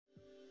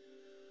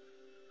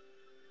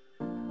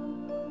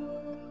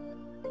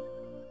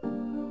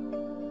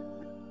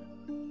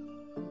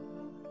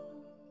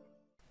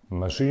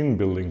Machine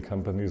building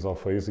companies are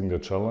facing the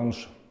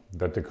challenge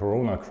that the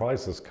corona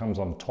crisis comes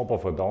on top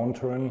of a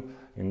downturn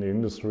in the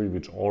industry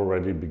which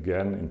already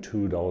began in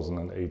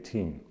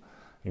 2018.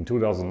 In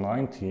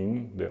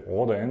 2019, the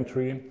order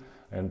entry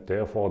and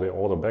therefore the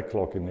order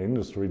backlog in the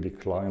industry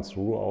declined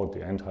throughout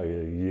the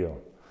entire year.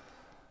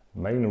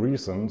 Main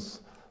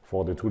reasons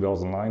for the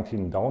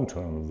 2019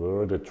 downturn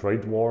were the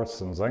trade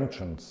wars and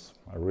sanctions,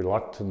 a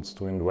reluctance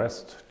to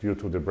invest due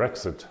to the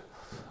Brexit,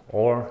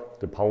 or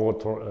the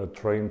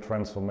powertrain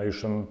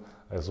transformation,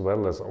 as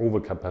well as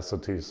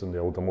overcapacities in the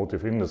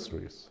automotive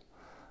industries,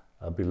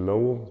 a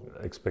below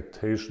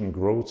expectation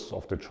growth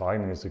of the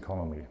Chinese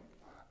economy.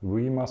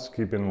 We must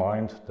keep in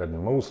mind that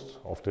most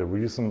of the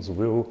reasons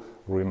will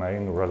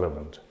remain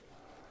relevant.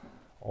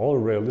 All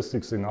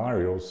realistic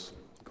scenarios,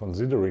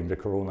 considering the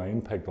corona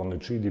impact on the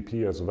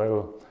GDP as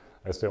well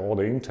as the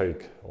order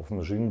intake of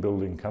machine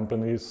building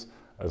companies,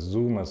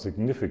 assume a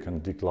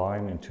significant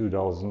decline in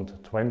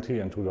 2020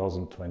 and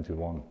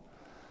 2021.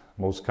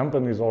 Most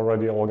companies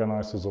already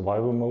organized a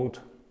survival mode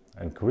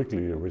and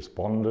quickly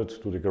responded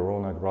to the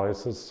corona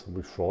crisis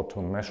with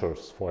short-term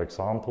measures, for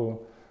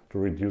example, to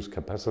reduce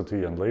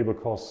capacity and labor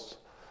costs,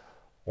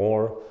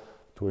 or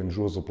to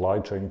ensure supply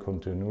chain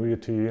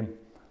continuity,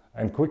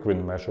 and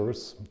quick-win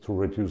measures to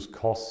reduce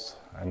costs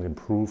and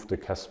improve the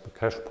cash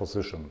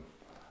position.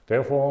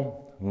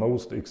 Therefore,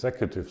 most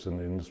executives in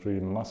the industry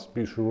must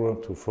be sure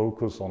to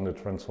focus on the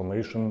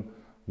transformation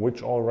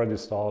which already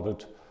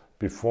started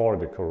before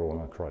the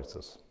corona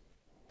crisis.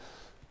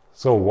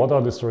 So what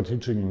are the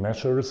strategic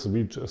measures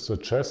we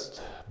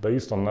suggest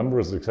based on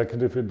numerous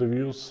executive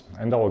interviews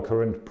and our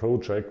current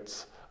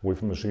projects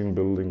with machine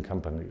building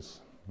companies?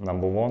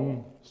 Number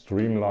one,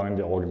 streamline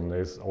the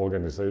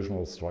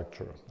organizational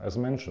structure. As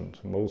mentioned,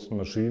 most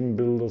machine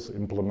builders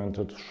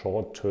implemented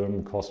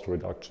short-term cost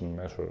reduction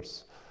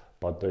measures,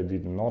 but they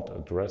did not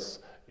address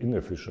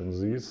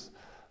inefficiencies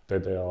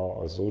that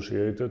are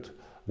associated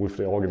with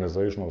the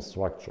organizational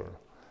structure.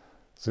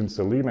 Since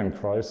the Lehman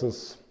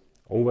crisis,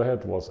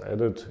 overhead was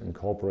added in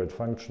corporate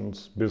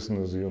functions,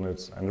 business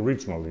units and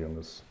regional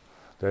units.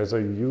 There is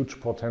a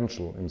huge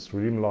potential in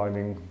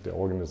streamlining the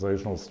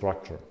organizational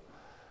structure.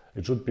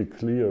 It should be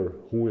clear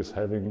who is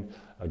having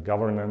a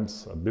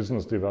governance, a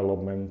business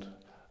development,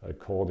 a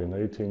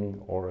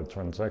coordinating or a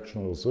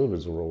transactional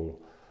service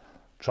role.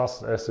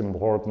 Just as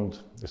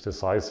important is the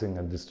sizing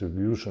and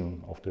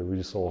distribution of the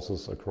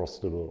resources across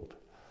the world.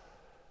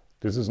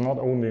 This is not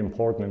only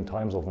important in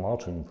times of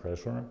margin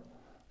pressure.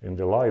 In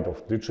the light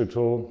of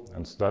digital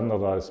and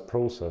standardized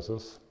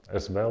processes,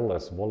 as well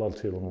as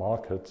volatile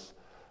markets,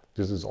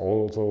 this is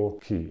also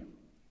key.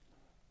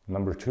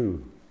 Number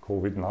two,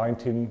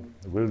 COVID-19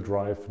 will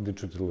drive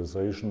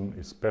digitalization,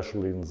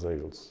 especially in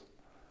sales.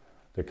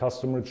 The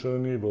customer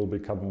journey will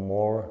become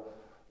more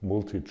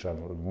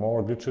multi-channel,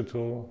 more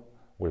digital,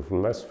 with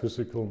less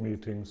physical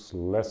meetings,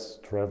 less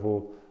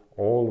travel,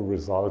 all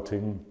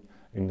resulting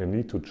in the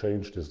need to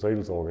change the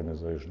sales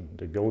organization,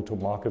 the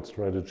go-to-market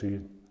strategy,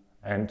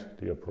 and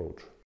the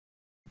approach.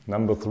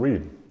 Number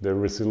three, the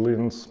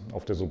resilience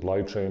of the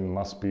supply chain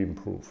must be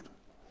improved.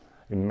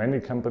 In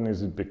many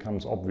companies it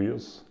becomes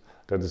obvious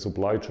that the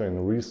supply chain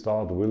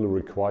restart will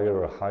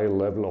require a high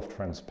level of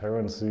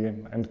transparency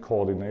and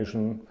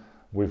coordination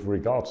with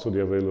regards to the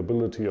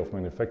availability of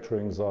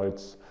manufacturing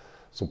sites,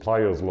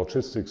 suppliers'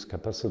 logistics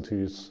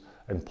capacities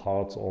and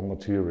parts or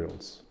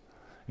materials.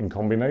 In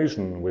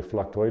combination with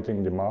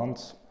fluctuating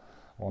demands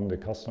on the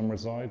customer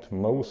side,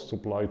 most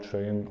supply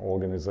chain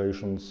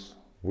organizations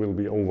will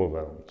be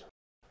overwhelmed.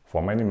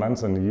 For many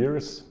months and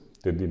years,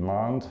 the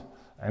demand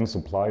and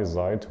supply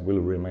side will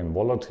remain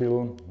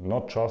volatile,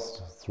 not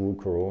just through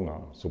corona.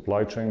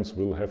 Supply chains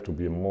will have to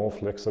be more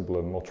flexible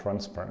and more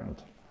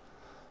transparent.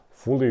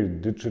 Fully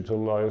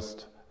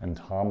digitalized and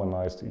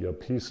harmonized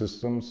ERP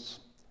systems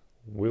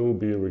will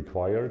be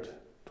required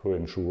to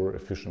ensure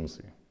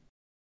efficiency.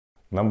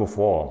 Number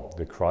four,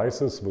 the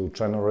crisis will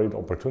generate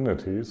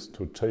opportunities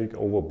to take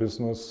over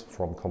business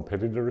from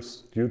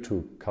competitors due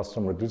to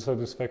customer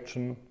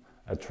dissatisfaction,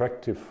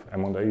 attractive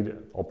M&A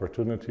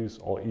opportunities,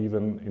 or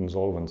even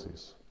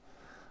insolvencies.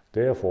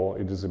 Therefore,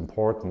 it is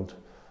important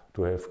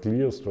to have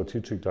clear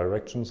strategic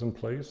directions in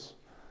place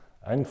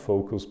and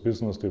focus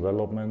business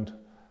development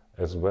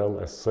as well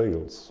as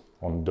sales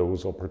on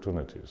those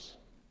opportunities.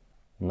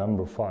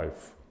 Number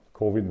five,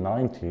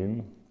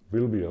 COVID-19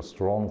 will be a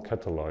strong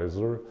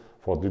catalyzer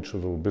for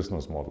digital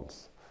business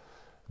models.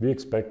 We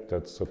expect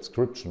that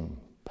subscription,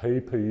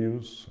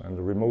 pay-per-use and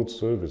remote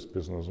service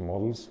business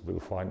models will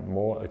find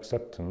more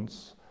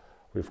acceptance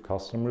with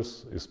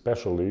customers,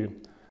 especially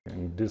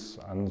in these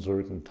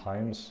uncertain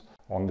times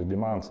on the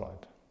demand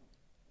side.